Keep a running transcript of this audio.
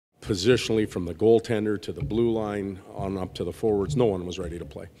positionally from the goaltender to the blue line on up to the forwards, no one was ready to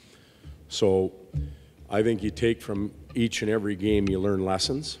play. So I think you take from each and every game, you learn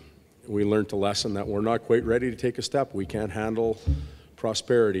lessons. We learned a lesson that we're not quite ready to take a step. We can't handle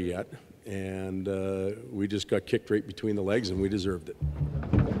prosperity yet, and we just got kicked right between the legs, and we deserved it.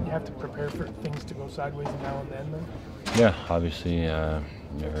 You have to prepare for things to go sideways now and then. Yeah, obviously,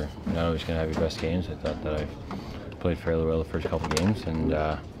 you're not always going to have your best games. I thought that I played fairly well the first couple games, and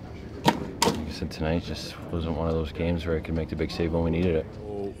like I said, tonight just wasn't one of those games where I could make the big save when we needed it.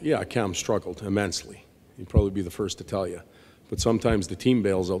 Oh, yeah, Cam struggled immensely. He'd probably be the first to tell you. But sometimes the team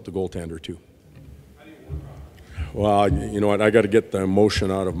bails out the goaltender too. Well, you know what? I got to get the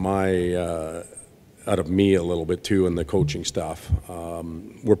emotion out of me a little bit too, and the coaching staff.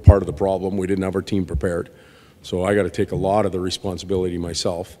 We're part of the problem. We didn't have our team prepared, so I got to take a lot of the responsibility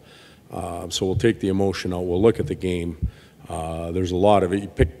myself. So we'll take the emotion out. We'll look at the game. There's a lot of it. You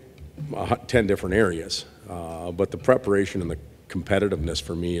pick 10 different areas, but the preparation and the competitiveness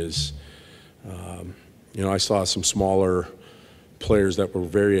for me is, you know, I saw some smaller players that were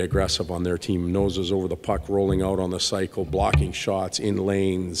very aggressive on their team, noses over the puck, rolling out on the cycle, blocking shots in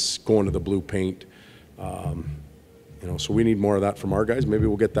lanes, going to the blue paint. You know, so we need more of that from our guys. Maybe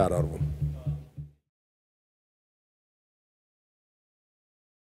we'll get that out of them.